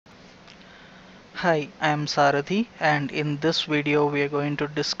Hi, I am Sarathi, and in this video we are going to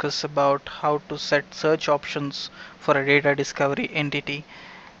discuss about how to set search options for a data discovery entity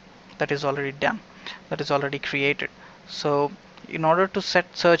that is already done, that is already created. So in order to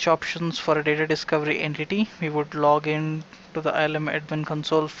set search options for a data discovery entity, we would log in to the ILM admin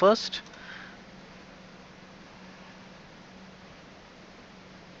console first.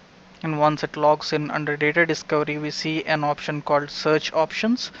 And once it logs in under data discovery, we see an option called search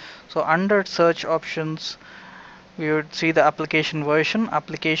options. So under search options, we would see the application version,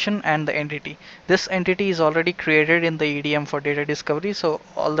 application, and the entity. This entity is already created in the EDM for data discovery, so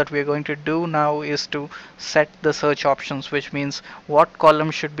all that we're going to do now is to set the search options, which means what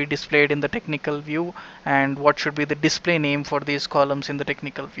columns should be displayed in the technical view and what should be the display name for these columns in the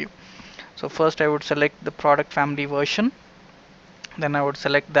technical view. So first I would select the product family version, then I would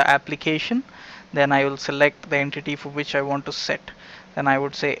select the application, then I will select the entity for which I want to set. Then I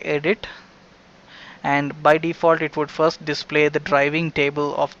would say edit, and by default it would first display the driving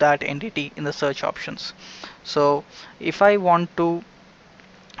table of that entity in the search options. So if I want to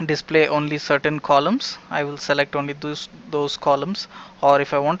display only certain columns, I will select only those columns, or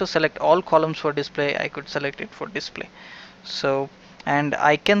if I want to select all columns for display, I could select it for display. So, and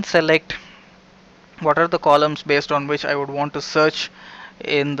I can select what are the columns based on which I would want to search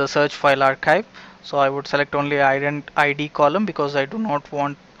in the search file archive. So I would select only ID column because I do not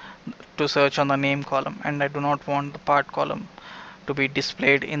want to search on the name column, and I do not want the part column to be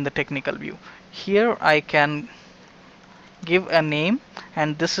displayed in the technical view. Here I can give a name,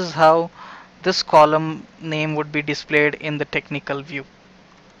 and this is how this column name would be displayed in the technical view.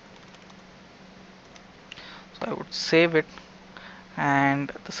 So I would save it,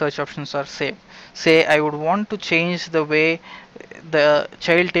 and the search options are saved. Say I would want to change the way the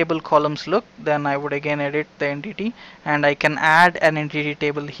child table columns look, then I would again edit the entity, and I can add an entity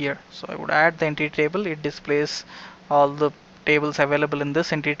table here. So I would add the entity table. It displays all the tables available in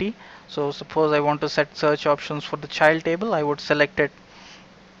this entity. So suppose I want to set search options for the child table, I would select it,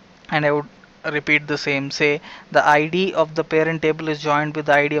 and I would repeat the same. Say the ID of the parent table is joined with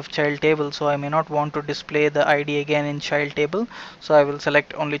the ID of child table, so I may not want to display the ID again in child table, so I will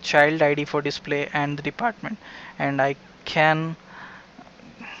select only child ID for display and the department, and I can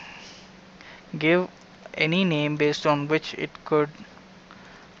give any name based on which it could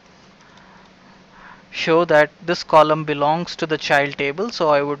show that this column belongs to the child table. So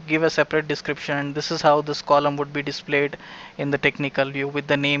I would give a separate description, and this is how this column would be displayed in the technical view with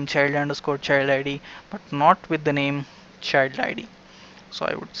the name child underscore child ID, but not with the name child ID. So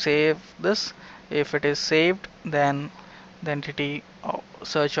I would save this. If it is saved, then the entity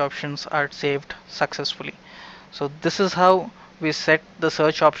search options are saved successfully. So this is how we set the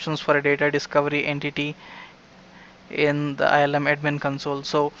search options for a data discovery entity in the ILM admin console.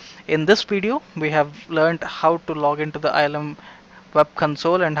 So in this video we have learned how to log into the ILM web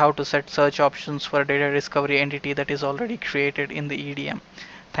console and how to set search options for a data discovery entity that is already created in the EDM.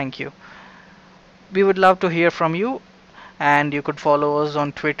 Thank you. We would love to hear from you, and you could follow us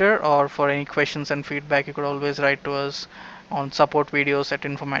on Twitter, or for any questions and feedback you could always write to us on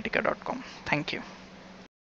supportvideos@informatica.com. Thank you.